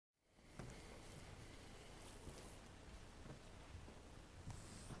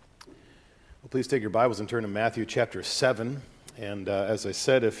Please take your Bibles and turn to Matthew chapter 7. And as I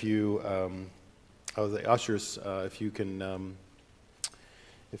said, if you, the ushers, if you can,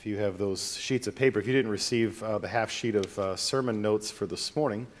 if you have those sheets of paper, if you didn't receive the half sheet of sermon notes for this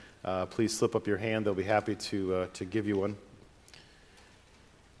morning, please slip up your hand. They'll be happy to give you one.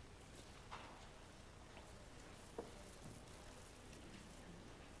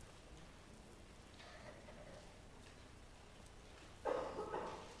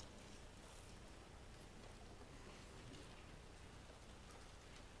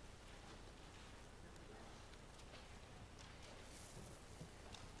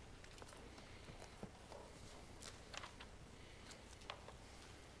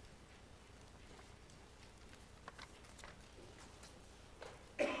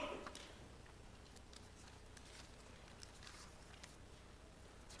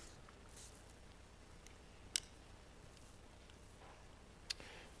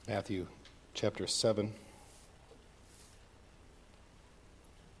 Matthew chapter 7.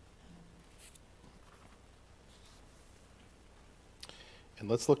 And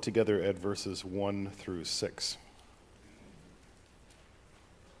let's look together at verses 1 through 6.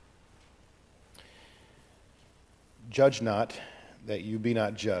 Judge not, that you be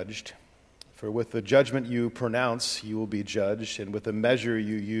not judged. For with the judgment you pronounce, you will be judged, and with the measure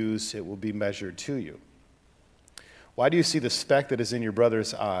you use, it will be measured to you. Why do you see the speck that is in your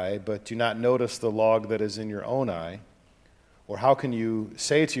brother's eye, but do not notice the log that is in your own eye? Or how can you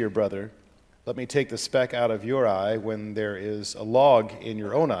say to your brother, let me take the speck out of your eye, when there is a log in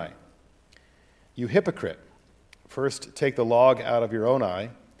your own eye? You hypocrite, first take the log out of your own eye,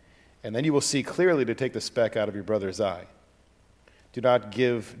 and then you will see clearly to take the speck out of your brother's eye. Do not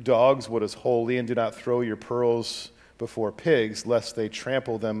give dogs what is holy, and do not throw your pearls before pigs, lest they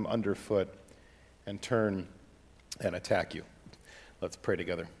trample them underfoot and turn and attack you. Let's pray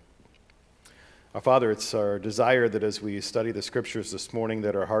together. Our Father, it's our desire that as we study the Scriptures this morning,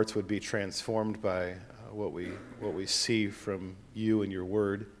 that our hearts would be transformed by what we see from you and your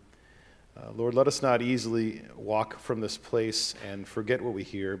Word. Lord, let us not easily walk from this place and forget what we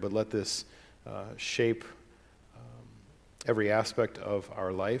hear, but let this shape every aspect of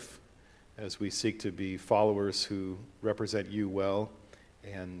our life as we seek to be followers who represent you well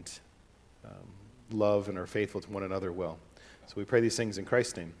and love and are faithful to one another well. So we pray these things in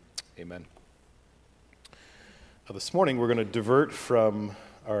Christ's name. Amen. This morning we're going to divert from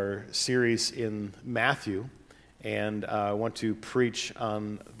our series in Matthew, and I want to preach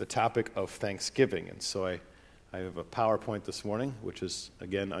on the topic of Thanksgiving. And so I have a PowerPoint this morning, which is,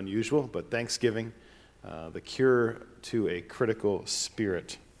 again, unusual, but Thanksgiving, the cure to a critical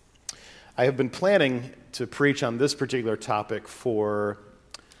spirit. I have been planning to preach on this particular topic for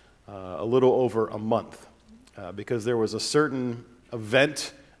a little over a month, because there was a certain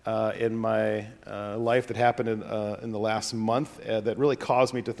event in my life that happened in the last month that really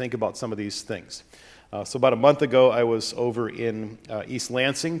caused me to think about some of these things. So about a month ago, I was over in East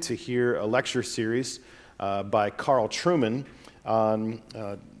Lansing to hear a lecture series by Carl Trueman on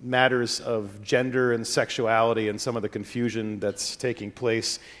matters of gender and sexuality and some of the confusion that's taking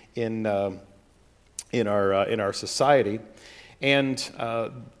place in our society. And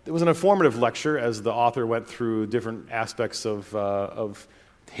it was an informative lecture as the author went through different aspects of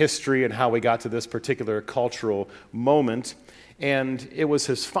history and how we got to this particular cultural moment. And it was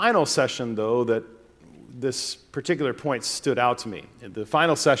his final session, though, that this particular point stood out to me. The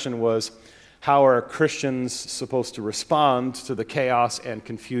final session was, how are Christians supposed to respond to the chaos and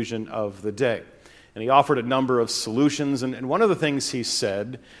confusion of the day? And he offered a number of solutions. And one of the things he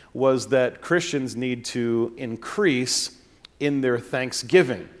said was that Christians need to increase in their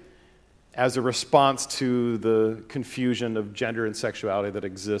thanksgiving as a response to the confusion of gender and sexuality that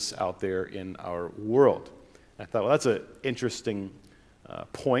exists out there in our world. I thought, well, that's an interesting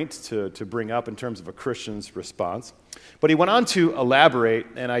point to bring up in terms of a Christian's response. But he went on to elaborate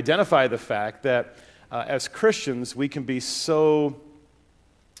and identify the fact that as Christians, we can be so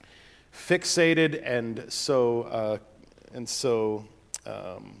fixated and so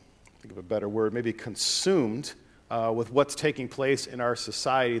think of a better word, maybe consumed with what's taking place in our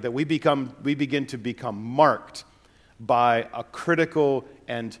society, that we begin to become marked by a critical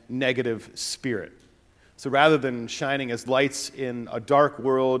and negative spirit. So rather than shining as lights in a dark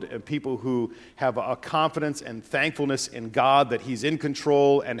world and people who have a confidence and thankfulness in God that He's in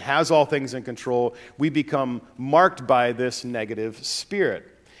control and has all things in control, we become marked by this negative spirit.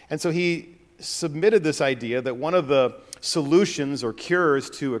 And so he submitted this idea that one of the solutions or cures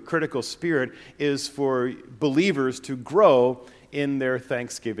to a critical spirit is for believers to grow in their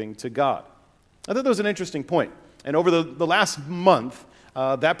thanksgiving to God. I thought that was an interesting point. And over the last month,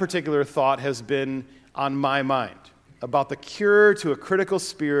 that particular thought has been on my mind about the cure to a critical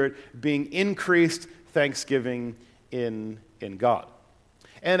spirit being increased thanksgiving in God.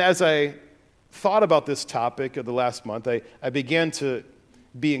 And as I thought about this topic of the last month, I began to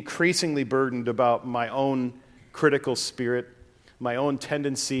be increasingly burdened about my own critical spirit, my own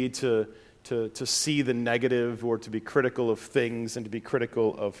tendency to see the negative or to be critical of things and to be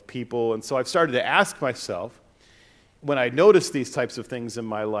critical of people. And so I've started to ask myself, when I notice these types of things in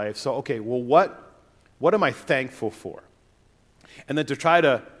my life, so, okay, well, what am I thankful for? And then to try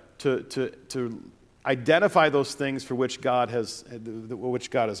to identify those things for which God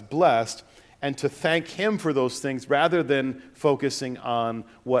has blessed, and to thank Him for those things rather than focusing on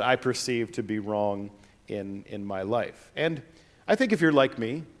what I perceive to be wrong in my life. And I think if you're like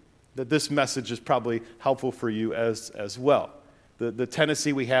me, that this message is probably helpful for you as well. The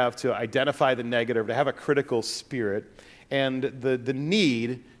tendency we have to identify the negative, to have a critical spirit, and the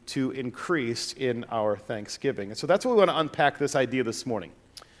need to increase in our thanksgiving. And so that's what we want to unpack this idea this morning.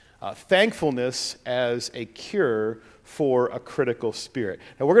 Thankfulness as a cure for a critical spirit.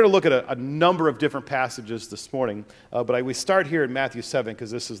 Now, we're going to look at a number of different passages this morning, but we start here in Matthew 7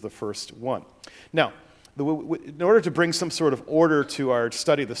 because this is the first one. Now, in order to bring some sort of order to our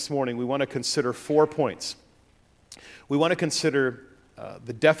study this morning, we want to consider 4 points. We want to consider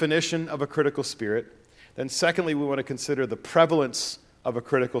the definition of a critical spirit. Then secondly, we want to consider the prevalence of a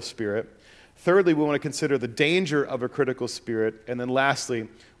critical spirit. Thirdly, we want to consider the danger of a critical spirit. And then lastly,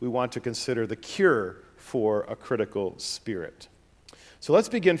 we want to consider the cure for a critical spirit. So let's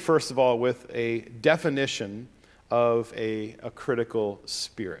begin first of all with a definition of a critical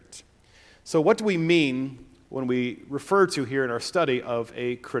spirit. So what do we mean when we refer to here in our study of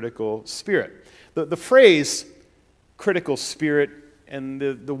a critical spirit? The phrase critical spirit and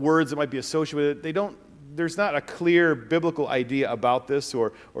the words that might be associated with it, there's not a clear biblical idea about this,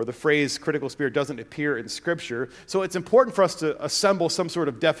 or the phrase critical spirit doesn't appear in Scripture. So it's important for us to assemble some sort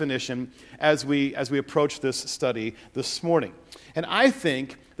of definition as we approach this study this morning. And I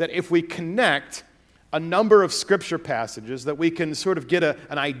think that if we connect a number of Scripture passages, that we can sort of get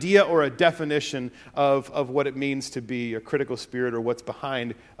an idea or a definition of what it means to be a critical spirit, or what's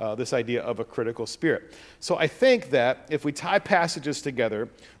behind this idea of a critical spirit. So I think that if we tie passages together,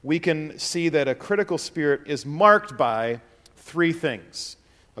 we can see that a critical spirit is marked by 3 things.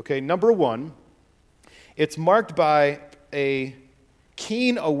 Okay, number 1, it's marked by a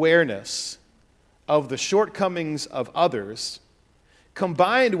keen awareness of the shortcomings of others,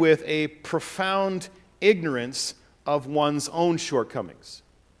 combined with a profound ignorance of one's own shortcomings.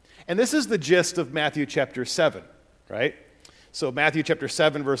 And this is the gist of Matthew chapter 7, right? So Matthew chapter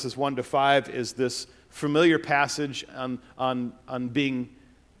 7, verses 1 to 5 is this familiar passage on being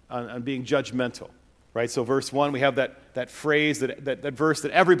judgmental, right? So verse 1, we have that phrase, that verse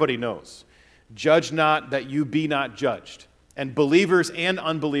that everybody knows. Judge not that you be not judged. And believers and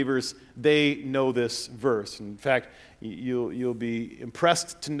unbelievers, they know this verse. In fact, you'll be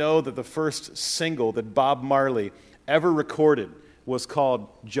impressed to know that the first single that Bob Marley ever recorded was called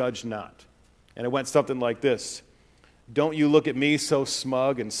Judge Not. And it went something like this. Don't you look at me so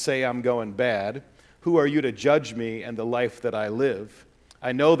smug and say I'm going bad. Who are you to judge me and the life that I live?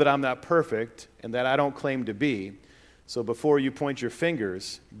 I know that I'm not perfect and that I don't claim to be. So before you point your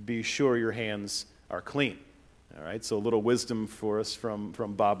fingers, be sure your hands are clean. All right, so a little wisdom for us from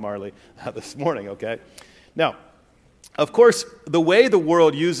Bob Marley this morning, okay? Now, of course, the way the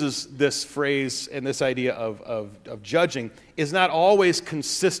world uses this phrase and this idea of judging is not always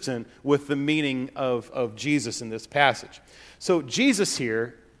consistent with the meaning of Jesus in this passage. So Jesus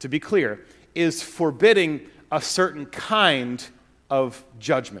here, to be clear, is forbidding a certain kind of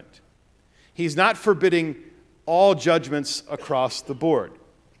judgment. He's not forbidding all judgments across the board,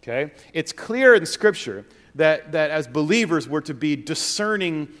 okay? It's clear in Scripture that as believers we're to be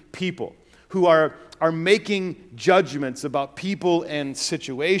discerning people who are making judgments about people and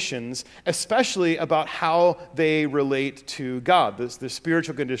situations, especially about how they relate to God, the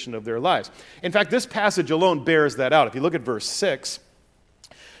spiritual condition of their lives. In fact, this passage alone bears that out. If you look at verse 6,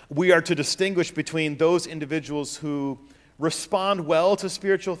 we are to distinguish between those individuals who respond well to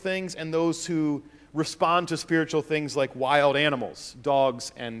spiritual things and those who respond to spiritual things like wild animals,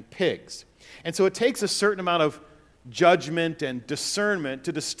 dogs and pigs. And so it takes a certain amount of judgment and discernment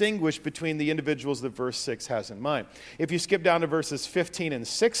to distinguish between the individuals that verse 6 has in mind. If you skip down to verses 15 and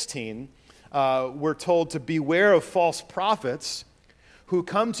 16, we're told to beware of false prophets who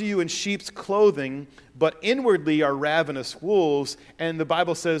come to you in sheep's clothing, but inwardly are ravenous wolves. And the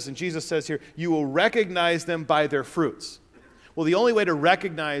Bible says, and Jesus says here, you will recognize them by their fruits. Well, the only way to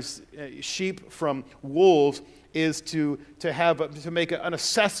recognize sheep from wolves is to make an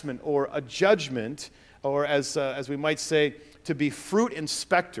assessment or a judgment, or as we might say, to be fruit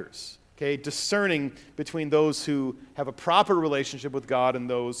inspectors, okay, discerning between those who have a proper relationship with God and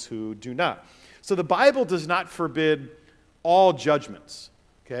those who do not. So the Bible does not forbid all judgments,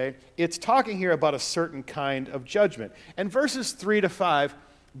 okay? It's talking here about a certain kind of judgment. And verses 3 to 5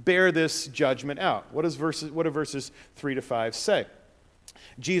 bear this judgment out. What do verses 3 to 5 say?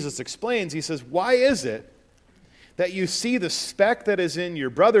 Jesus explains, he says, "Why is it that you see the speck that is in your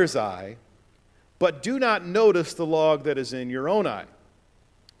brother's eye, but do not notice the log that is in your own eye?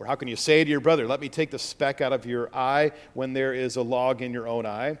 Or how can you say to your brother, 'Let me take the speck out of your eye,' when there is a log in your own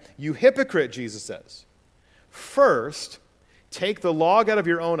eye? You hypocrite," Jesus says. "First, take the log out of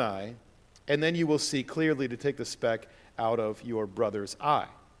your own eye, and then you will see clearly to take the speck out of your brother's eye."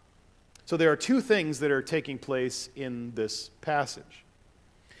 So there are two things that are taking place in this passage.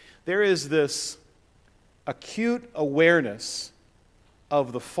 There is this acute awareness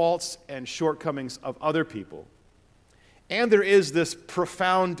of the faults and shortcomings of other people, and there is this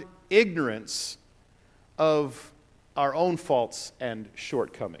profound ignorance of our own faults and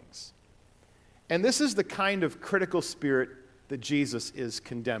shortcomings. And this is the kind of critical spirit that Jesus is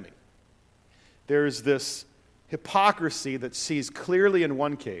condemning. There is this hypocrisy that sees clearly in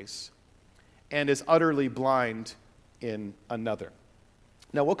one case and is utterly blind in another.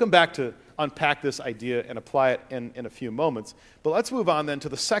 Now, we'll come back to unpack this idea and apply it in a few moments, but let's move on then to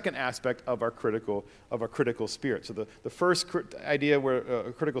the second aspect of our critical spirit. So the first idea where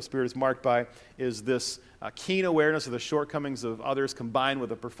a critical spirit is marked by is this keen awareness of the shortcomings of others combined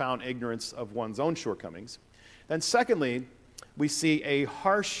with a profound ignorance of one's own shortcomings. Then secondly, we see a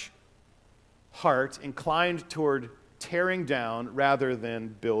harsh heart inclined toward tearing down rather than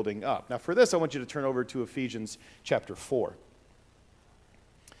building up. Now, for this, I want you to turn over to Ephesians chapter 4.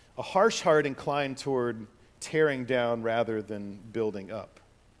 A harsh heart inclined toward tearing down rather than building up.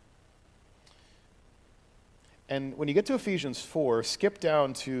 And when you get to Ephesians 4, skip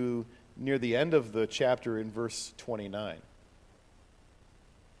down to near the end of the chapter in verse 29.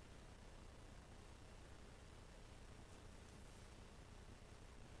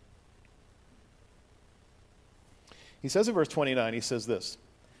 He says in verse 29, he says this,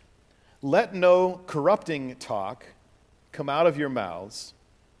 "Let no corrupting talk come out of your mouths,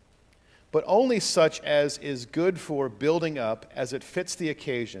 but only such as is good for building up as it fits the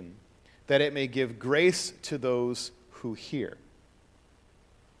occasion, that it may give grace to those who hear."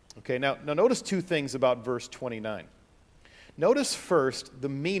 Okay, now notice two things about verse 29. Notice first the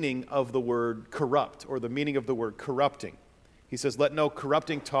meaning of the word corrupt, or the meaning of the word corrupting. He says, "Let no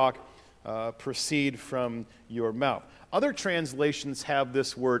corrupting talk proceed from your mouth." Other translations have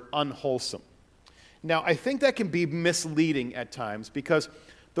this word unwholesome. Now, I think that can be misleading at times because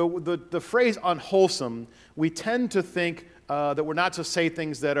the phrase unwholesome, we tend to think that we're not to say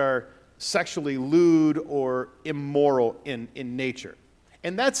things that are sexually lewd or immoral in nature.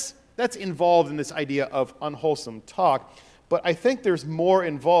 And that's involved in this idea of unwholesome talk, but I think there's more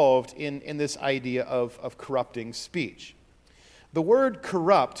involved in this idea of corrupting speech. The word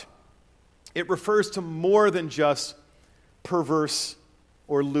corrupt, it refers to more than just perverse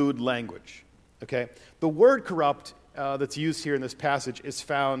or lewd language. Okay? The word corrupt that's used here in this passage is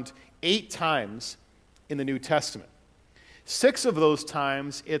found 8 times in the New Testament. 6 of those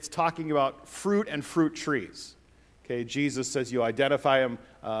times, it's talking about fruit and fruit trees. Okay, Jesus says you identify them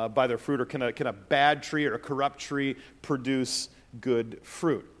by their fruit, or can a bad tree or a corrupt tree produce good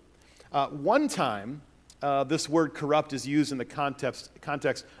fruit? One time, this word corrupt is used in the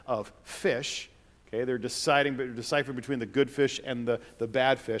context of fish. Okay, they're deciphering between the good fish and the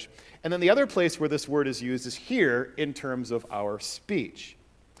bad fish. And then the other place where this word is used is here in terms of our speech.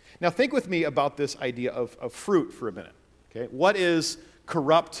 Now think with me about this idea of fruit for a minute. Okay, what is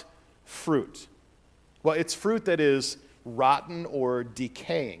corrupt fruit? Well, it's fruit that is rotten or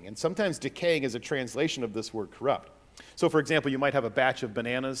decaying. And sometimes decaying is a translation of this word corrupt. So for example, you might have a batch of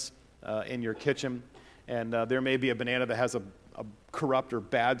bananas in your kitchen, and there may be a banana that has a corrupt or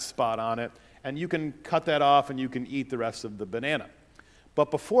bad spot on it. And you can cut that off and you can eat the rest of the banana. But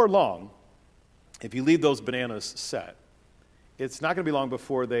before long, if you leave those bananas set, it's not going to be long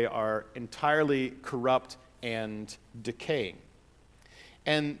before they are entirely corrupt and decaying.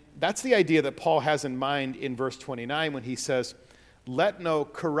 And that's the idea that Paul has in mind in verse 29 when he says, "Let no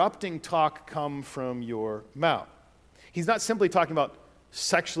corrupting talk come from your mouth." He's not simply talking about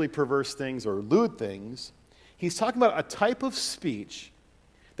sexually perverse things or lewd things. He's talking about a type of speech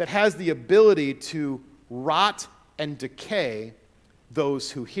that has the ability to rot and decay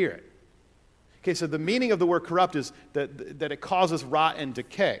those who hear it. Okay, so the meaning of the word corrupt is that it causes rot and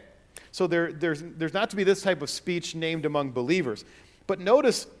decay. So there's not to be this type of speech named among believers. But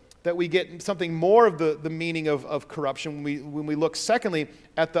notice that we get something more of the meaning of corruption when we look, secondly,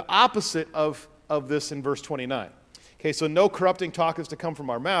 at the opposite of this in verse 29. Okay, so no corrupting talk is to come from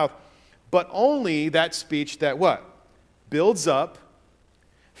our mouth, but only that speech that what? Builds up,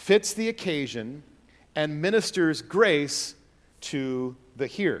 fits the occasion, and ministers grace to the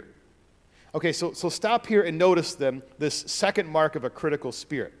hearer. Okay, so stop here and notice then this second mark of a critical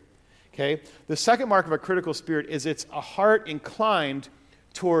spirit. Okay, the second mark of a critical spirit is it's a heart inclined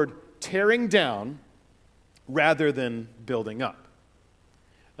toward tearing down rather than building up.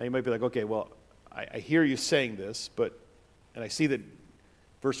 Now you might be like, okay, well, I hear you saying this, and I see that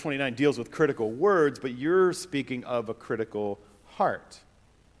verse 29 deals with critical words, but you're speaking of a critical heart.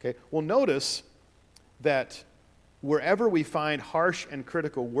 Okay, well, notice that wherever we find harsh and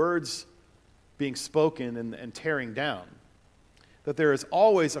critical words being spoken and tearing down, that there is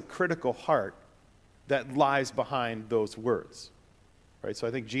always a critical heart that lies behind those words. Right? So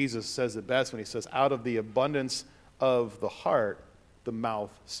I think Jesus says it best when he says, out of the abundance of the heart, the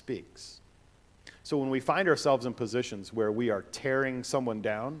mouth speaks. So when we find ourselves in positions where we are tearing someone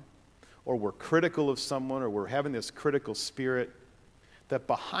down, or we're critical of someone, or we're having this critical spirit, that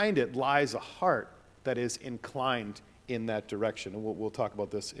behind it lies a heart that is inclined in that direction. And we'll talk about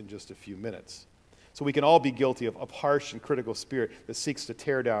this in just a few minutes. So we can all be guilty of harsh and critical spirit that seeks to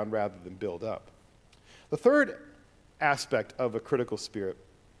tear down rather than build up. The third aspect of a critical spirit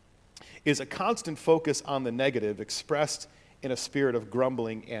is a constant focus on the negative expressed in a spirit of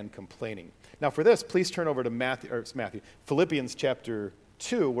grumbling and complaining. Now for this, please turn over to Philippians chapter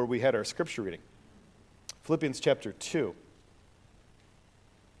 2, where we had our scripture reading. Philippians chapter 2.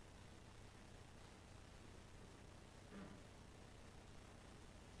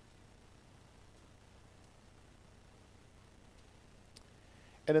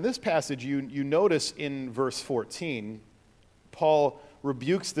 And in this passage, you notice in verse 14, Paul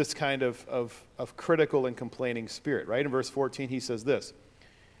rebukes this kind of critical and complaining spirit, right? In verse 14, he says this,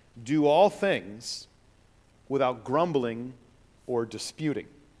 do all things without grumbling or disputing.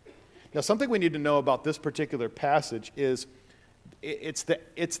 Now, something we need to know about this particular passage is it's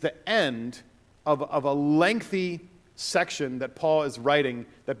the end of a lengthy section that Paul is writing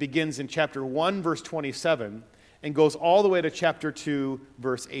that begins in chapter 1, verse 27, and goes all the way to chapter 2,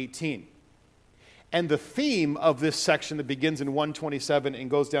 verse 18. And the theme of this section that begins in 127 and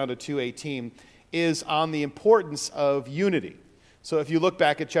goes down to 2:18 is on the importance of unity. So if you look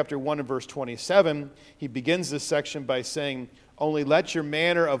back at chapter 1 and verse 27, he begins this section by saying, only let your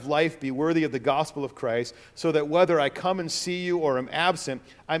manner of life be worthy of the gospel of Christ, so that whether I come and see you or am absent,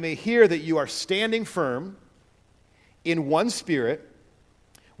 I may hear that you are standing firm in one spirit,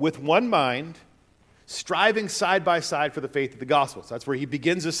 with one mind, striving side by side for the faith of the gospel. So that's where he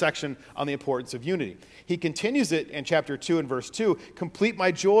begins this section on the importance of unity. He continues it in chapter 2 and verse 2, complete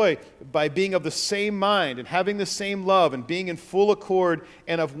my joy by being of the same mind and having the same love and being in full accord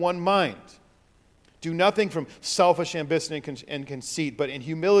and of one mind. Do nothing from selfish ambition and conceit, but in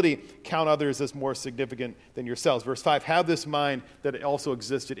humility count others as more significant than yourselves. Verse 5, have this mind that it also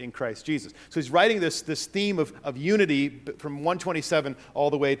existed in Christ Jesus. So he's writing this theme of unity from 127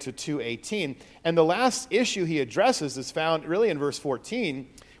 all the way to 2:18. And the last issue he addresses is found really in verse 14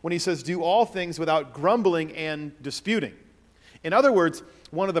 when he says, do all things without grumbling and disputing. In other words,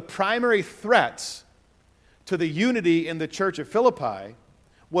 one of the primary threats to the unity in the church of Philippi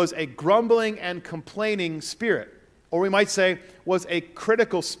was a grumbling and complaining spirit, or we might say was a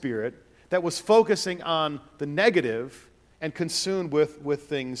critical spirit that was focusing on the negative and consumed with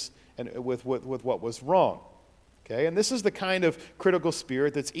things and with what was wrong. Okay, and this is the kind of critical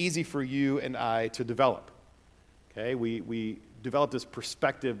spirit that's easy for you and I to develop. Okay, we develop this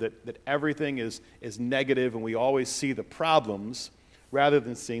perspective that everything is negative and we always see the problems rather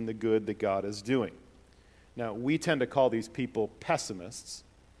than seeing the good that God is doing. Now, we tend to call these people pessimists,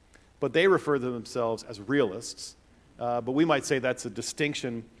 but they refer to themselves as realists. But we might say that's a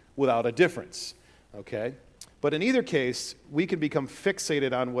distinction without a difference, okay? But in either case, we can become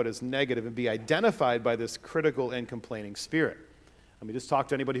fixated on what is negative and be identified by this critical and complaining spirit. I mean, just talk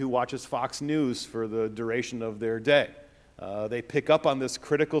to anybody who watches Fox News for the duration of their day. They pick up on this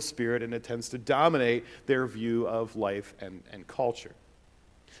critical spirit, and it tends to dominate their view of life and culture.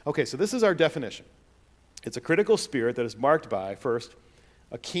 Okay, so this is our definition. It's a critical spirit that is marked by, first,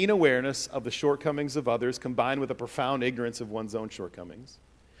 a keen awareness of the shortcomings of others combined with a profound ignorance of one's own shortcomings,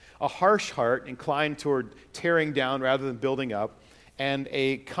 a harsh heart inclined toward tearing down rather than building up, and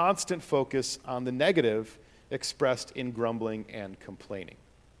a constant focus on the negative expressed in grumbling and complaining.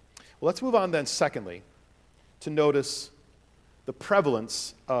 Well, let's move on then, secondly, to notice the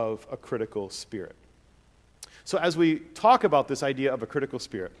prevalence of a critical spirit. So as we talk about this idea of a critical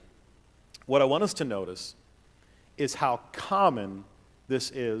spirit, what I want us to notice is how common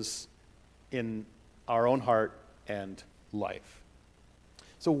this is in our own heart and life.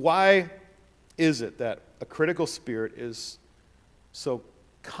 So why is it that a critical spirit is so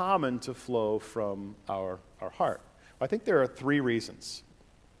common to flow from our heart? I think there are three reasons.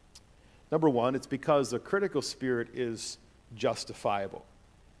 Number one, it's because a critical spirit is justifiable.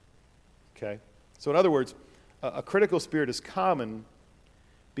 Okay? So in other words, a critical spirit is common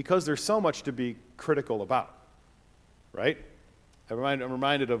because there's so much to be critical about. Right? I'm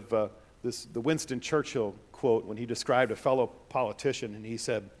reminded of the Winston Churchill quote when he described a fellow politician, and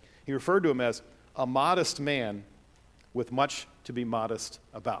he referred to him as a modest man with much to be modest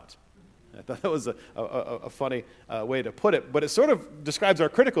about. I thought that was a funny way to put it, but it sort of describes our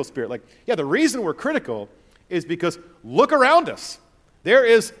critical spirit. Like, yeah, the reason we're critical is because look around us. There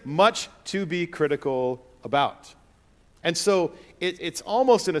is much to be critical about. And so it's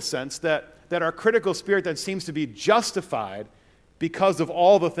almost in a sense that our critical spirit then seems to be justified because of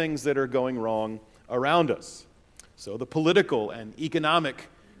all the things that are going wrong around us. So the political and economic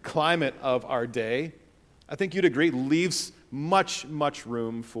climate of our day, I think you'd agree, leaves much, much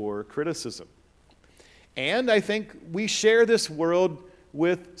room for criticism. And I think we share this world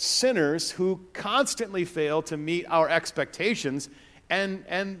with sinners who constantly fail to meet our expectations, and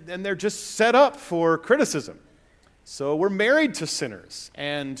they're just set up for criticism. So we're married to sinners,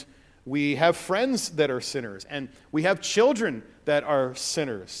 and we have friends that are sinners, and we have children that are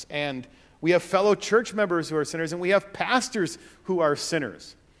sinners, and we have fellow church members who are sinners, and we have pastors who are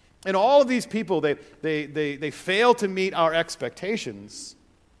sinners. And all of these people, they fail to meet our expectations.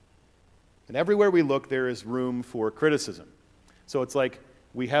 And everywhere we look, there is room for criticism. So it's like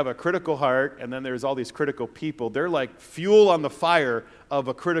we have a critical heart, and then there's all these critical people. They're like fuel on the fire of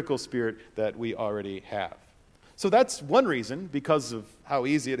a critical spirit that we already have. So that's one reason, because of how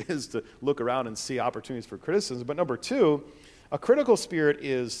easy it is to look around and see opportunities for criticism. But number two, a critical spirit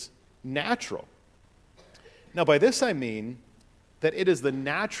is natural. Now, by this I mean that it is the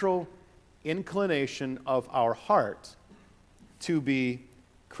natural inclination of our heart to be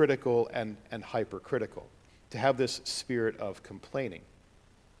critical and hypercritical, to have this spirit of complaining.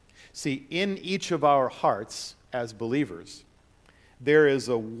 See, in each of our hearts as believers, there is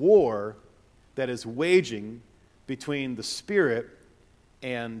a war that is waging between the spirit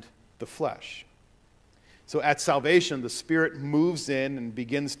and the flesh. So at salvation, the spirit moves in and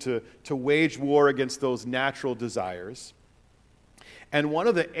begins to wage war against those natural desires. And one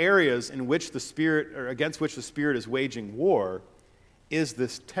of the areas in which the spirit, or against which the spirit is waging war, is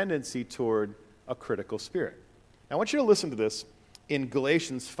this tendency toward a critical spirit. Now, I want you to listen to this in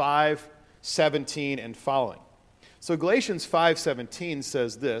Galatians 5:17 and following. So Galatians 5:17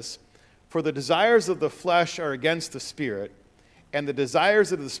 says this: "For the desires of the flesh are against the spirit, and the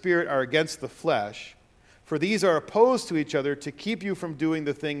desires of the spirit are against the flesh. For these are opposed to each other to keep you from doing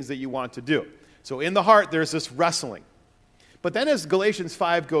the things that you want to do." So in the heart, there's this wrestling. But then as Galatians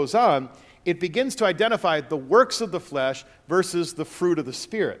 5 goes on, it begins to identify the works of the flesh versus the fruit of the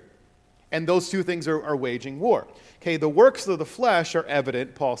Spirit. And those two things are waging war. Okay, the works of the flesh are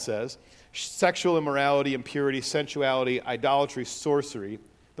evident, Paul says: sexual immorality, impurity, sensuality, idolatry, sorcery.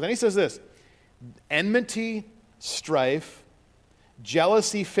 But then he says this: enmity, strife,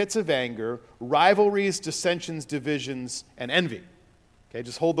 jealousy, fits of anger, rivalries, dissensions, divisions, and envy. Okay,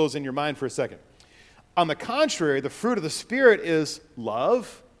 just hold those in your mind for a second. On the contrary, the fruit of the Spirit is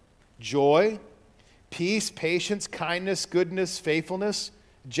love, joy, peace, patience, kindness, goodness, faithfulness,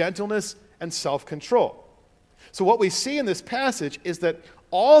 gentleness, and self-control. So what we see in this passage is that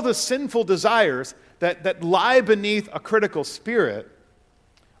all the sinful desires that lie beneath a critical spirit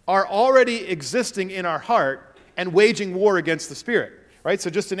are already existing in our heart and waging war against the Spirit. Right? So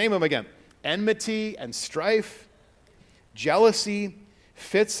just to name them again: enmity and strife, jealousy,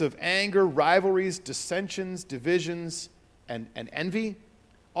 fits of anger, rivalries, dissensions, divisions, and envy.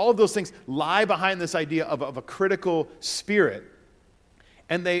 All of those things lie behind this idea of a critical spirit.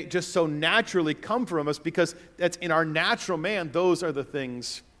 And they just so naturally come from us because that's in our natural man. Those are the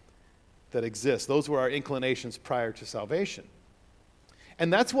things that exist. Those were our inclinations prior to salvation.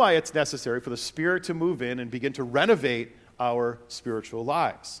 And that's why it's necessary for the Spirit to move in and begin to renovate our spiritual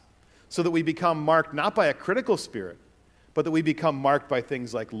lives, so that we become marked not by a critical spirit, but that we become marked by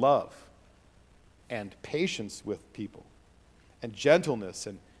things like love and patience with people and gentleness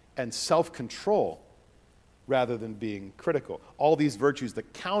and self-control rather than being critical. All these virtues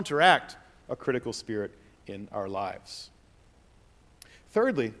that counteract a critical spirit in our lives.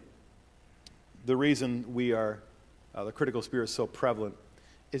 Thirdly, the reason the critical spirit is so prevalent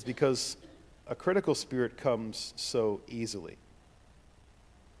is because a critical spirit comes so easily.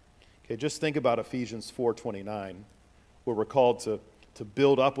 Okay, just think about Ephesians 4:29, where we're called to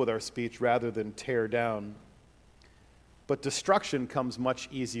build up with our speech rather than tear down. But destruction comes much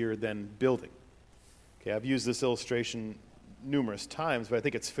easier than building. Okay, I've used this illustration numerous times, but I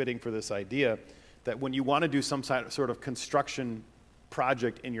think it's fitting for this idea that when you want to do some sort of construction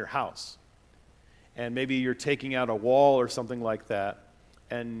project in your house, and maybe you're taking out a wall or something like that,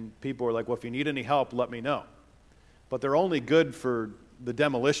 and people are like, well, if you need any help, let me know. But they're only good for the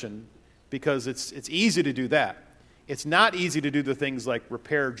demolition because it's easy to do that. It's not easy to do the things like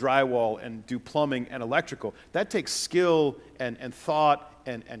repair drywall and do plumbing and electrical. That takes skill and thought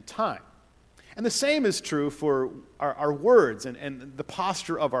and time. And the same is true for our words and the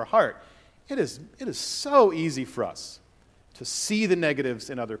posture of our heart. It is so easy for us to see the negatives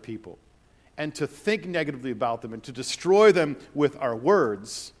in other people and to think negatively about them and to destroy them with our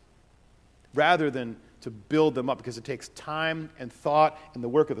words rather than to build them up, because it takes time and thought and the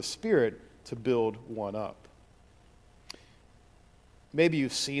work of the Spirit to build one up. Maybe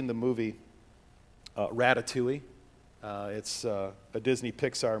you've seen the movie Ratatouille. It's a Disney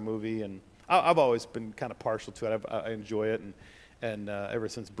Pixar movie, and I've always been kind of partial to it. I enjoy it, and ever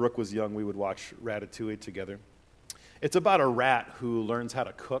since Brooke was young, we would watch Ratatouille together. It's about a rat who learns how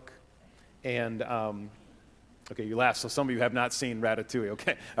to cook, and okay, you laugh. So some of you have not seen Ratatouille.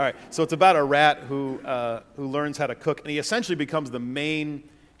 Okay, all right. So it's about a rat who learns how to cook, and he essentially becomes the main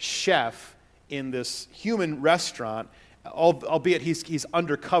chef in this human restaurant. Albeit he's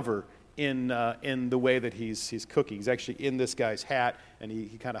undercover in the way that he's cooking. He's actually in this guy's hat, and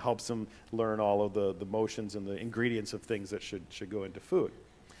he kind of helps him learn all of the motions and the ingredients of things that should go into food.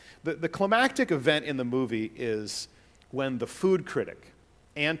 The climactic event in the movie is when the food critic,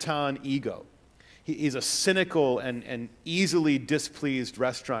 Anton Ego, he's a cynical and easily displeased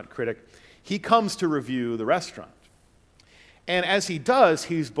restaurant critic. He comes to review the restaurant. And as he does,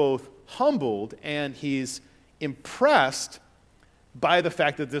 he's both humbled and he's impressed by the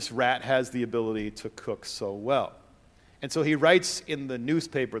fact that this rat has the ability to cook so well. And so he writes in the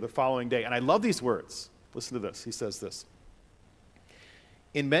newspaper the following day, and I love these words. Listen to this. He says this: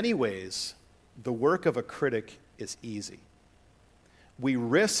 "In many ways, the work of a critic is easy. We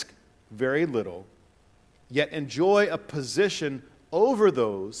risk very little, yet enjoy a position over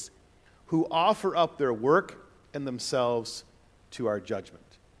those who offer up their work and themselves to our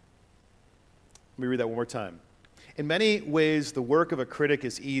judgment." Let me read that one more time. "In many ways, the work of a critic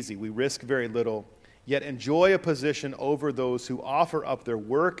is easy. We risk very little, yet enjoy a position over those who offer up their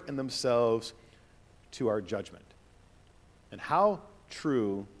work and themselves to our judgment." And how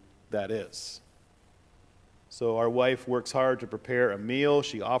true that is. So our wife works hard to prepare a meal.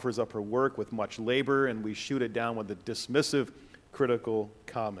 She offers up her work with much labor, and we shoot it down with a dismissive, critical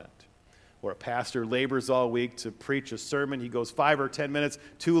comment. Or a pastor labors all week to preach a sermon. He goes 5 or 10 minutes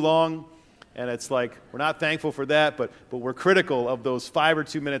too long. And it's like, we're not thankful for that, but we're critical of those 5 or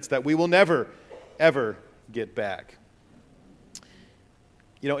 2 minutes that we will never, ever get back.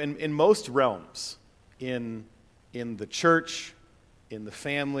 You know, in most realms, in the church, in the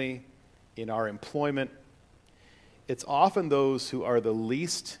family, in our employment, it's often those who are the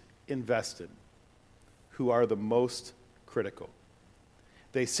least invested who are the most critical.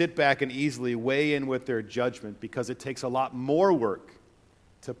 They sit back and easily weigh in with their judgment because it takes a lot more work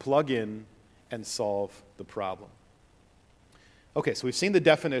to plug in and solve the problem. Okay, so we've seen the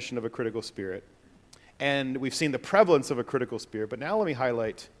definition of a critical spirit, and we've seen the prevalence of a critical spirit, but now let me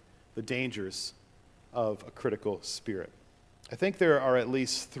highlight the dangers of a critical spirit. I think there are at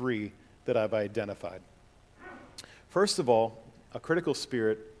least 3 that I've identified. First of all, a critical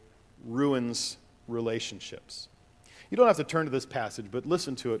spirit ruins relationships. You don't have to turn to this passage, but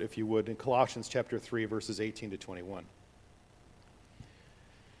listen to it if you would in Colossians chapter 3, verses 18 to 21.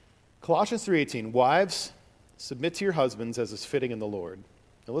 Colossians 3:18, "Wives, submit to your husbands as is fitting in the Lord."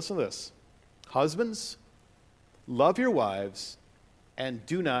 Now listen to this. "Husbands, love your wives and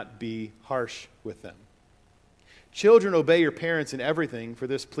do not be harsh with them. Children, obey your parents in everything, for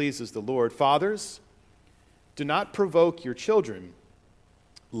this pleases the Lord. Fathers, do not provoke your children,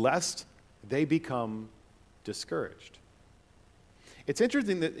 lest they become discouraged." It's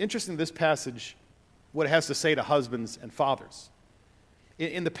interesting this passage, what it has to say to husbands and fathers.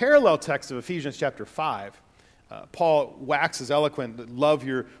 In the parallel text of Ephesians chapter 5, Paul waxes eloquent that love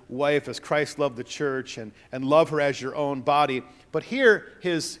your wife as Christ loved the church and love her as your own body. But here,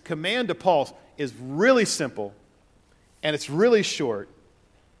 his command to Paul is really simple, and it's really short,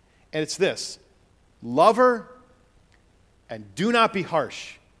 and it's this: love her and do not be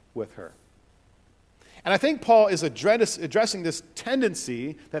harsh with her. And I think Paul is addressing this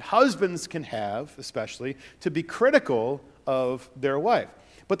tendency that husbands can have, especially, to be critical of their wife.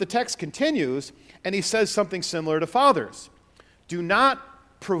 But the text continues, and he says something similar to fathers. Do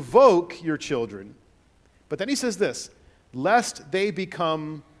not provoke your children. But then he says this, lest they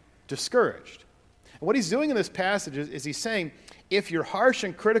become discouraged. And what he's doing in this passage is he's saying, if you're harsh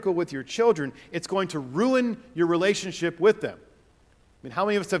and critical with your children, it's going to ruin your relationship with them. I mean, how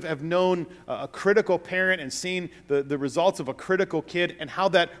many of us have known a critical parent and seen the results of a critical kid and how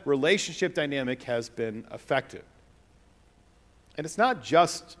that relationship dynamic has been affected? And it's not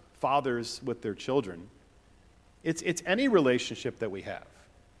just fathers with their children. It's any relationship that we have.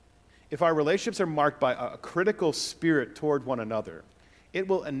 If our relationships are marked by a critical spirit toward one another, it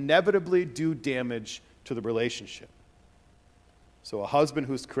will inevitably do damage to the relationship. So a husband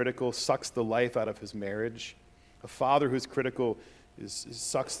who's critical sucks the life out of his marriage. A father who's critical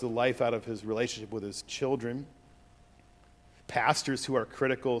sucks the life out of his relationship with his children. Pastors who are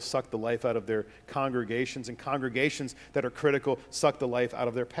critical suck the life out of their congregations, and congregations that are critical suck the life out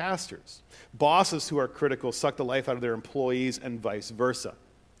of their pastors. Bosses who are critical suck the life out of their employees, and vice versa.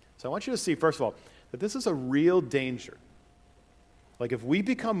 So I want you to see, first of all, that this is a real danger. Like if we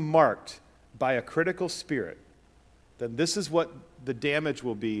become marked by a critical spirit, then this is what the damage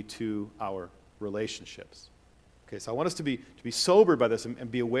will be to our relationships. Okay, so I want us to be sobered by this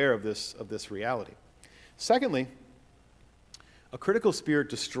and be aware of this reality. Secondly, a critical spirit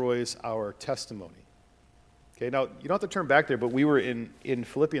destroys our testimony. Okay, now you don't have to turn back there, but we were in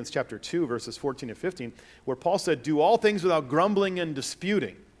Philippians chapter 2, verses 14 and 15, where Paul said, do all things without grumbling and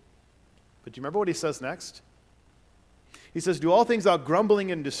disputing. But do you remember what he says next? He says, do all things without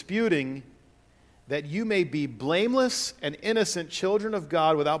grumbling and disputing, that you may be blameless and innocent children of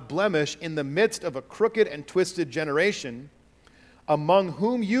God without blemish in the midst of a crooked and twisted generation, among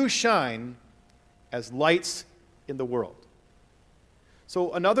whom you shine as lights in the world.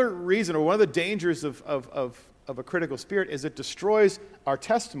 So another reason, or one of the dangers of a critical spirit, is it destroys our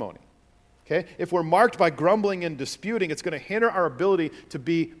testimony. Okay? If we're marked by grumbling and disputing, it's going to hinder our ability to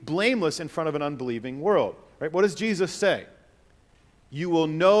be blameless in front of an unbelieving world. Right? What does Jesus say? You will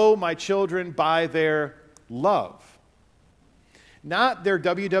know my children by their love. Not their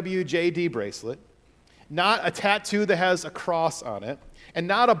WWJD bracelet, not a tattoo that has a cross on it, and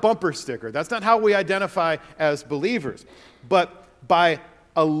not a bumper sticker. That's not how we identify as believers. But by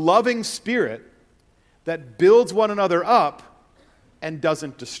a loving spirit that builds one another up and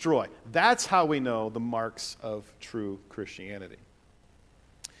doesn't destroy. That's how we know the marks of true Christianity.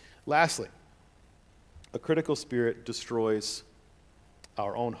 Lastly, a critical spirit destroys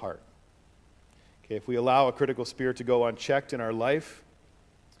our own heart. Okay, if we allow a critical spirit to go unchecked in our life,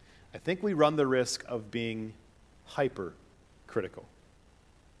 I think we run the risk of being hypercritical.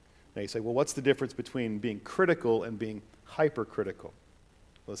 Now you say, well, what's the difference between being critical and being hypercritical?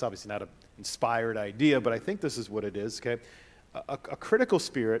 Well, it's obviously not an inspired idea, but I think this is what it is, okay? A critical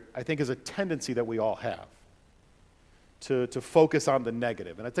spirit, I think, is a tendency that we all have to focus on the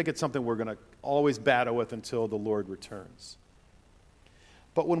negative. And I think it's something we're going to always battle with until the Lord returns.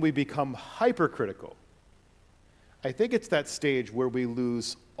 But when we become hypercritical, I think it's that stage where we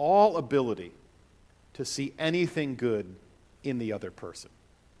lose all ability to see anything good in the other person.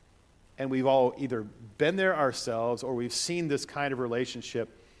 And we've all either been there ourselves or we've seen this kind of relationship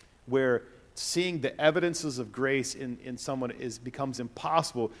where seeing the evidences of grace in someone becomes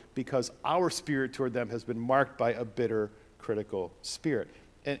impossible because our spirit toward them has been marked by a bitter, critical spirit.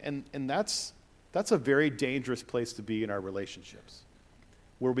 And that's a very dangerous place to be in our relationships,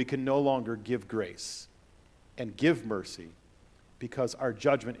 where we can no longer give grace and give mercy because our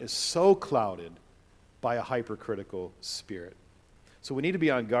judgment is so clouded by a hypercritical spirit. So we need to be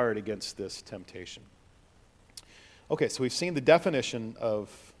on guard against this temptation. Okay, so we've seen the definition of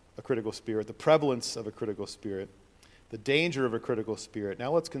a critical spirit, the prevalence of a critical spirit, the danger of a critical spirit.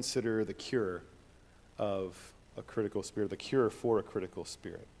 Now let's consider the cure of a critical spirit, the cure for a critical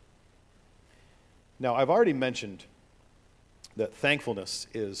spirit. Now, I've already mentioned that thankfulness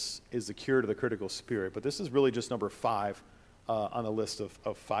is the cure to the critical spirit, but this is really just number 5 on a list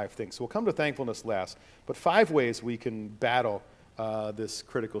of 5 things. So we'll come to thankfulness last, but 5 ways we can battle this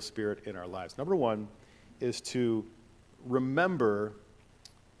critical spirit in our lives. Number 1 is to remember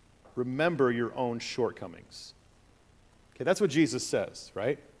your own shortcomings. Okay, that's what Jesus says,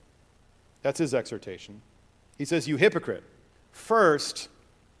 right? That's his exhortation. He says, you hypocrite, first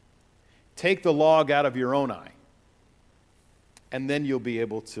take the log out of your own eye, and then you'll be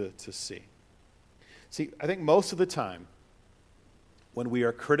able to see. See, I think most of the time, when we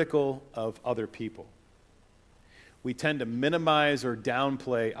are critical of other people, we tend to minimize or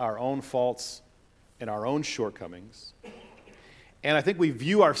downplay our own faults in our own shortcomings. And I think we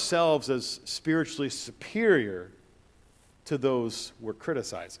view ourselves as spiritually superior to those we're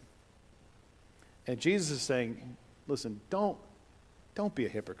criticizing. And Jesus is saying, listen, don't be a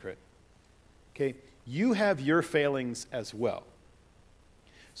hypocrite. Okay? You have your failings as well.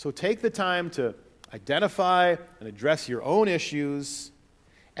 So take the time to identify and address your own issues,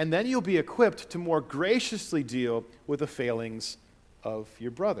 and then you'll be equipped to more graciously deal with the failings of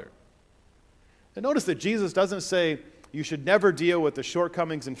your brother. And notice that Jesus doesn't say you should never deal with the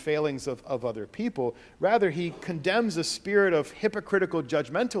shortcomings and failings of other people. Rather, he condemns a spirit of hypocritical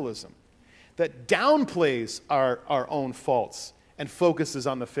judgmentalism that downplays our own faults and focuses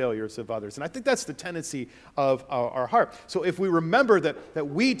on the failures of others. And I think that's the tendency of our heart. So if we remember that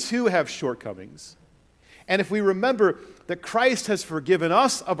we too have shortcomings, and if we remember that Christ has forgiven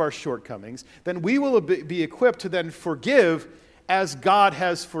us of our shortcomings, then we will be equipped to then forgive as God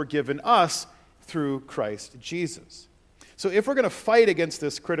has forgiven us through Christ Jesus. So if we're going to fight against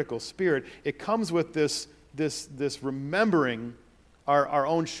this critical spirit, it comes with this remembering our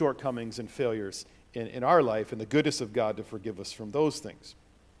own shortcomings and failures in our life and the goodness of God to forgive us from those things.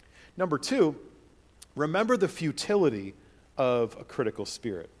 Number two, remember the futility of a critical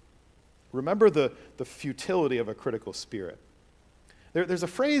spirit. Remember the futility of a critical spirit. There's a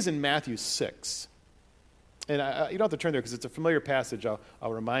phrase in Matthew 6, and you don't have to turn there because it's a familiar passage.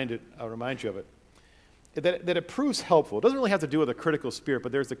 I'll remind you of it. That it proves helpful. It doesn't really have to do with a critical spirit,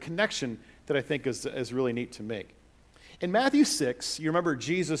 but there's a connection that I think is really neat to make. In Matthew 6, you remember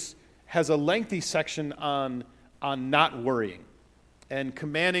Jesus has a lengthy section on not worrying and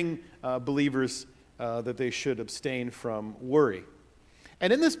commanding believers that they should abstain from worry.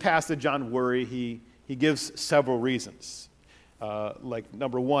 And in this passage on worry, he gives several reasons. Like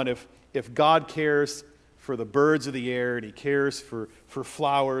number one, if God cares for the birds of the air and he cares for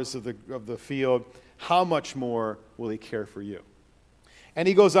flowers of the field, how much more will he care for you? And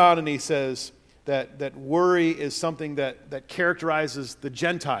he goes on and he says that worry is something that characterizes the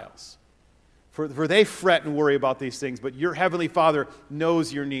Gentiles. For they fret and worry about these things, but your heavenly Father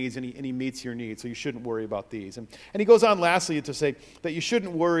knows your needs and he meets your needs, so you shouldn't worry about these. And he goes on lastly to say that you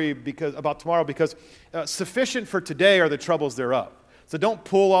shouldn't worry about tomorrow because sufficient for today are the troubles thereof. So don't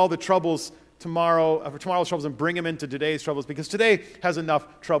pull all the troubles tomorrow's troubles and bring them into today's troubles because today has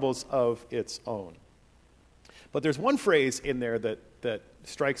enough troubles of its own. But there's one phrase in there that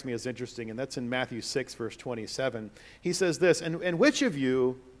strikes me as interesting, and that's in Matthew 6, verse 27. He says this, and which of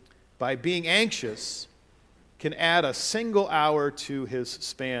you, by being anxious, can add a single hour to his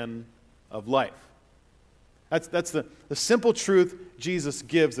span of life? That's the simple truth Jesus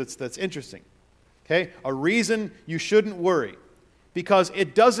gives that's interesting. Okay? A reason you shouldn't worry, because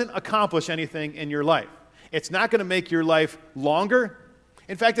it doesn't accomplish anything in your life. It's not going to make your life longer.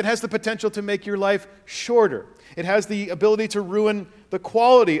 In fact, it has the potential to make your life shorter. It has the ability to ruin the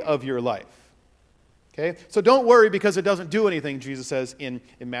quality of your life. Okay? So don't worry because it doesn't do anything, Jesus says in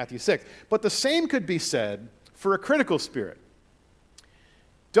Matthew 6. But the same could be said for a critical spirit.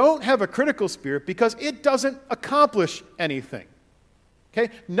 Don't have a critical spirit because it doesn't accomplish anything.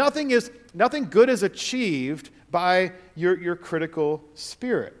 Okay? Nothing good is achieved by your critical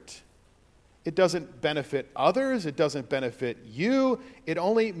spirit. It doesn't benefit others. It doesn't benefit you. It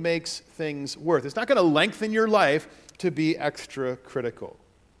only makes things worse. It's not going to lengthen your life to be extra critical.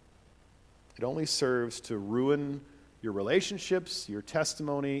 It only serves to ruin your relationships, your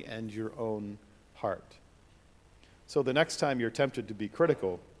testimony, and your own heart. So the next time you're tempted to be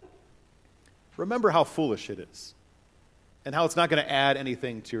critical, remember how foolish it is and how it's not going to add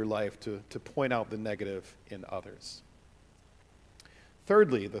anything to your life to point out the negative in others.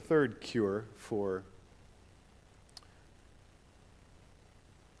 Thirdly, the third cure for...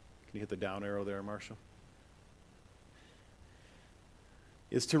 Can you hit the down arrow there, Marshall?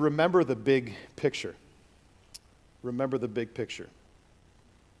 Is to remember the big picture. Remember the big picture.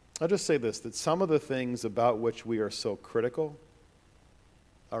 I'll just say this, that some of the things about which we are so critical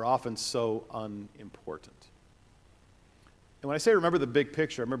are often so unimportant. And when I say remember the big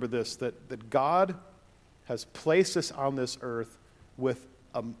picture, remember this, that God has placed us on this earth with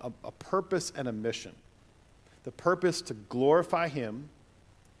a purpose and a mission. The purpose to glorify Him,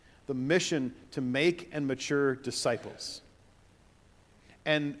 the mission to make and mature disciples.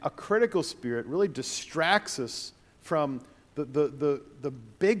 And a critical spirit really distracts us from the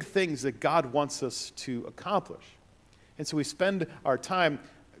big things that God wants us to accomplish. And so we spend our time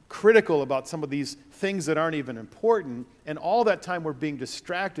critical about some of these things that aren't even important, and all that time we're being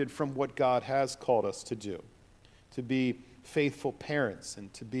distracted from what God has called us to do. To be faithful parents,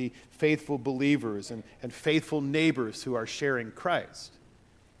 and to be faithful believers, and faithful neighbors who are sharing Christ.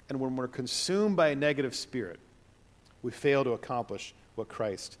 and when we're consumed by a negative spirit, we fail to accomplish what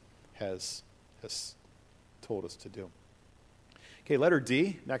Christ has told us to do. Okay, letter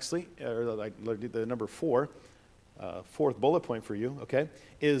D, nextly, or letter D, the number 4, fourth bullet point for you, okay,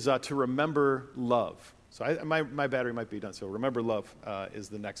 is to remember love. So my battery might be done, so remember love is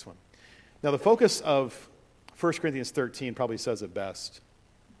the next one. Now, the focus of 1 Corinthians 13 probably says it best.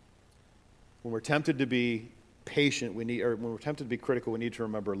 When we're tempted to be patient, when we're tempted to be critical, we need to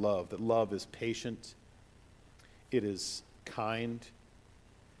remember love, that love is patient, it is kind,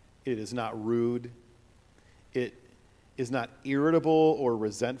 it is not rude, it is not irritable or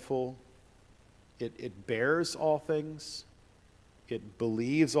resentful, it bears all things, it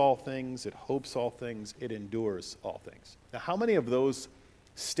believes all things, it hopes all things, it endures all things. Now, how many of those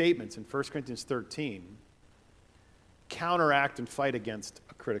statements in 1 Corinthians 13 counteract and fight against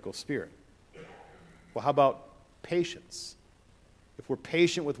a critical spirit? Well, how about patience? If we're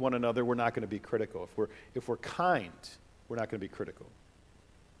patient with one another, we're not going to be critical. If we're kind, we're not going to be critical.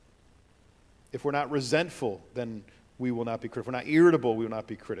 If we're not resentful, then we will not be critical. If we're not irritable, we will not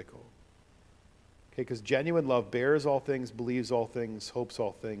be critical. Okay, because genuine love bears all things, believes all things, hopes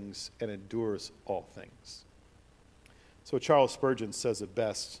all things, and endures all things. So Charles Spurgeon says it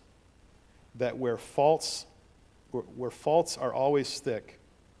best, that where faults are always thick,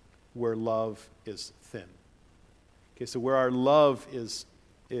 where love is thin. Okay, so where our love is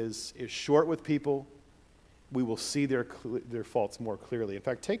short with people, we will see their faults more clearly. In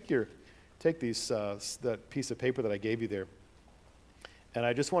fact, take that piece of paper that I gave you there, and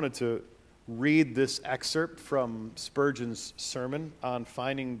I just wanted to read this excerpt from Spurgeon's sermon on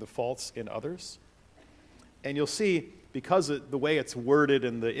finding the faults in others. And you'll see, because of the way it's worded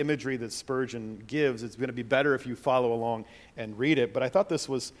and the imagery that Spurgeon gives, it's going to be better if you follow along and read it. But I thought this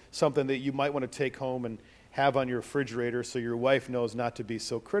was something that you might want to take home and have on your refrigerator so your wife knows not to be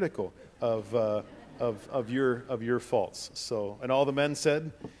so critical of your faults. So, and all the men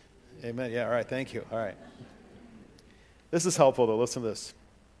said, amen. Yeah, all right, thank you. All right. This is helpful, though. Listen to this.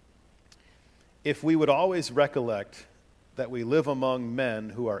 If we would always recollect that we live among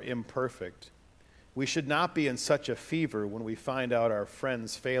men who are imperfect, we should not be in such a fever when we find out our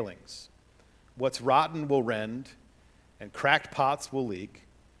friends' failings. What's rotten will rend, and cracked pots will leak.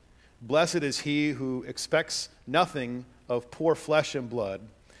 Blessed is he who expects nothing of poor flesh and blood,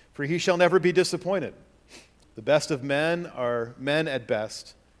 for he shall never be disappointed. The best of men are men at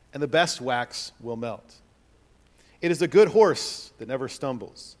best, and the best wax will melt. It is a good horse that never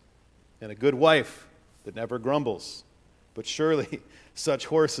stumbles, and a good wife that never grumbles. But surely such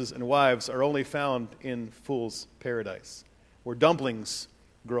horses and wives are only found in fools' paradise, where dumplings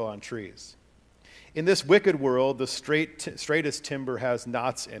grow on trees. In this wicked world, the straightest timber has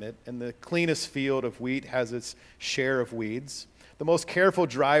knots in it, and the cleanest field of wheat has its share of weeds. The most careful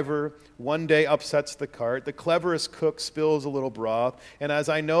driver one day upsets the cart. The cleverest cook spills a little broth. And as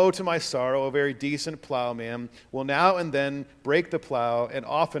I know to my sorrow, a very decent plowman will now and then break the plow and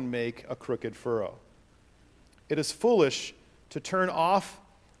often make a crooked furrow. It is foolish to turn off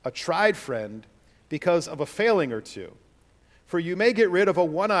a tried friend because of a failing or two. For you may get rid of a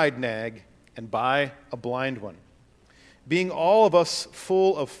one-eyed nag and buy a blind one. Being all of us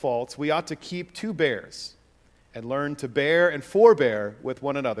full of faults, we ought to keep 2 bears and learn to bear and forbear with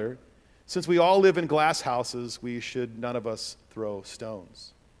one another. Since we all live in glass houses, we should none of us throw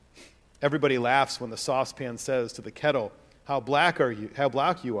stones. Everybody laughs when the saucepan says to the kettle, how black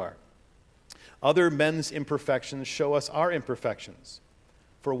you are. Other men's imperfections show us our imperfections.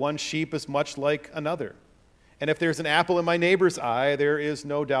 For one sheep is much like another. And if there's an apple in my neighbor's eye, there is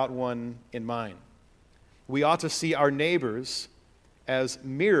no doubt one in mine. We ought to see our neighbors as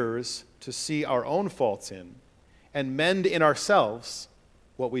mirrors to see our own faults in, and mend in ourselves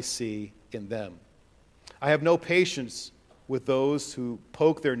what we see in them. I have no patience with those who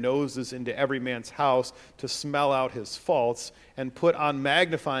poke their noses into every man's house to smell out his faults and put on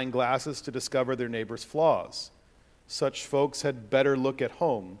magnifying glasses to discover their neighbor's flaws. Such folks had better look at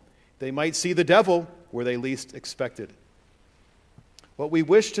home. They might see the devil where they least expected. What we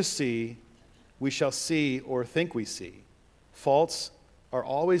wish to see, we shall see or think we see. Faults are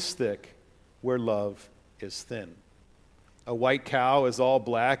always thick where love is thin. A white cow is all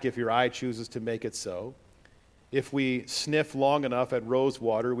black if your eye chooses to make it so. If we sniff long enough at rose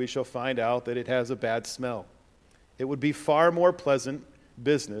water, we shall find out that it has a bad smell. It would be far more pleasant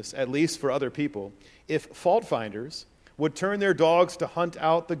business, at least for other people, if fault finders would turn their dogs to hunt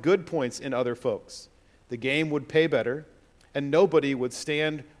out the good points in other folks. The game would pay better, and nobody would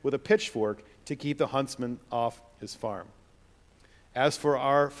stand with a pitchfork to keep the huntsman off his farm. As for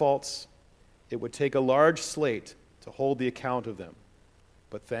our faults, it would take a large slate to hold the account of them.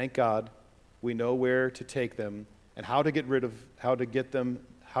 But thank God we know where to take them and how to get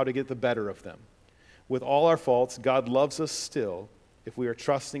the better of them. With all our faults, God loves us still if we are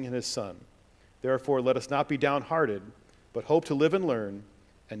trusting in his Son. Therefore, let us not be downhearted, but hope to live and learn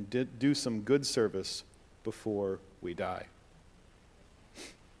and do some good service before we die.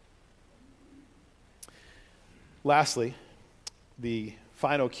 Lastly, the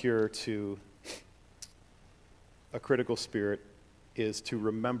final cure to a critical spirit is to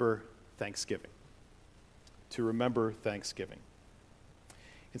remember Thanksgiving. To remember Thanksgiving.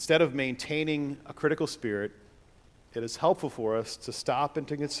 Instead of maintaining a critical spirit, it is helpful for us to stop and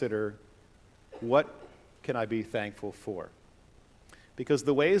to consider, what can I be thankful for? Because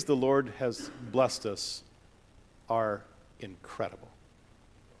the ways the Lord has blessed us are incredible.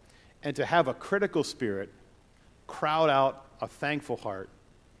 And to have a critical spirit crowd out a thankful heart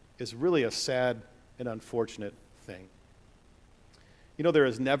is really a sad and unfortunate thing. You know, there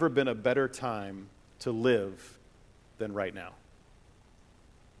has never been a better time to live than right now.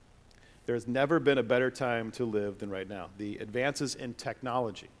 There's never been a better time to live than right now. The advances in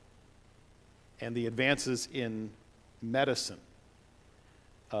technology and the advances in medicine,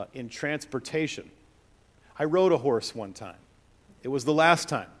 in transportation. I rode a horse one time. It was the last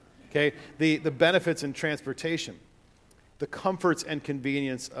time. Okay? The benefits in transportation, the comforts and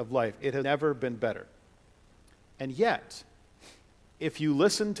convenience of life, it has never been better. And yet, if you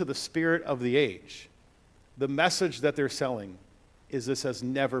listen to the spirit of the age, the message that they're selling is this has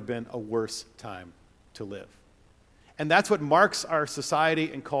never been a worse time to live. And that's what marks our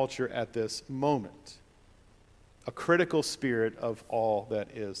society and culture at this moment. A critical spirit of all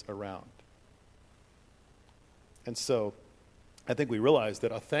that is around. And so, I think we realize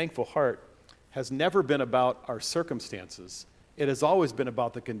that a thankful heart has never been about our circumstances. It has always been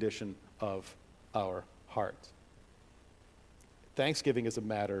about the condition of our heart. Thanksgiving is a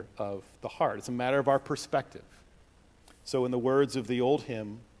matter of the heart. It's a matter of our perspective. So in the words of the old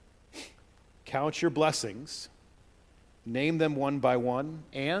hymn, count your blessings, name them one by one,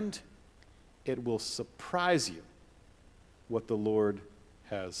 and it will surprise you what the Lord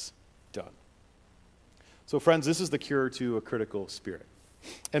has done. So friends, this is the cure to a critical spirit.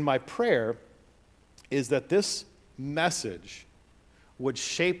 And my prayer is that this message would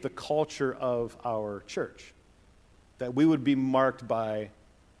shape the culture of our church. That we would be marked by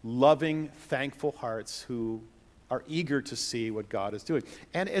loving, thankful hearts who are eager to see what God is doing.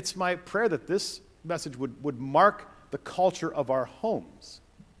 And it's my prayer that this message would mark the culture of our homes.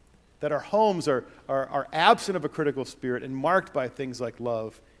 That our homes are absent of a critical spirit and marked by things like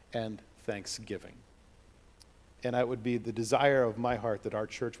love and thanksgiving. And it would be the desire of my heart that our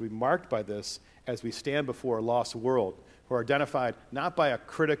church be marked by this as we stand before a lost world who are identified not by a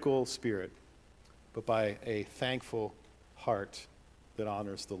critical spirit, but by a thankful heart that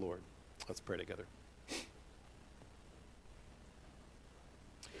honors the Lord. Let's pray together.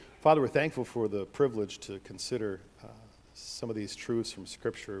 Father, we're thankful for the privilege to consider some of these truths from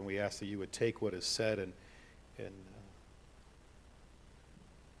Scripture, and we ask that you would take what is said and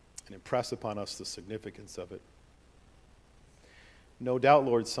impress upon us the significance of it. No doubt,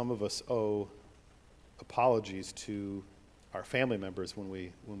 Lord, some of us owe apologies to our family members when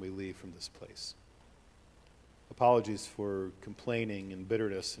we leave from this place. Apologies for complaining and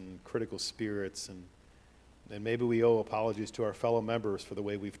bitterness and critical spirits, and maybe we owe apologies to our fellow members for the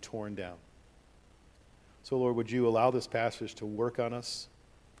way we've torn down. So, Lord, would you allow this passage to work on us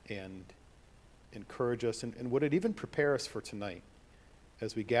and encourage us, and would it even prepare us for tonight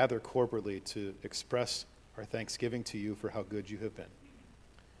as we gather corporately to express our thanksgiving to you for how good you have been.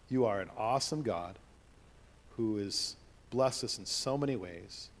 You are an awesome God who has blessed us in so many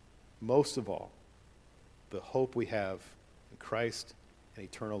ways. Most of all, the hope we have in Christ and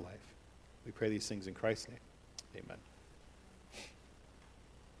eternal life. We pray these things in Christ's name. Amen.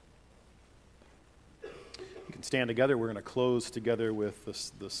 You can stand together. We're going to close together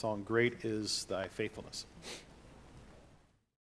with the song, Great is Thy Faithfulness.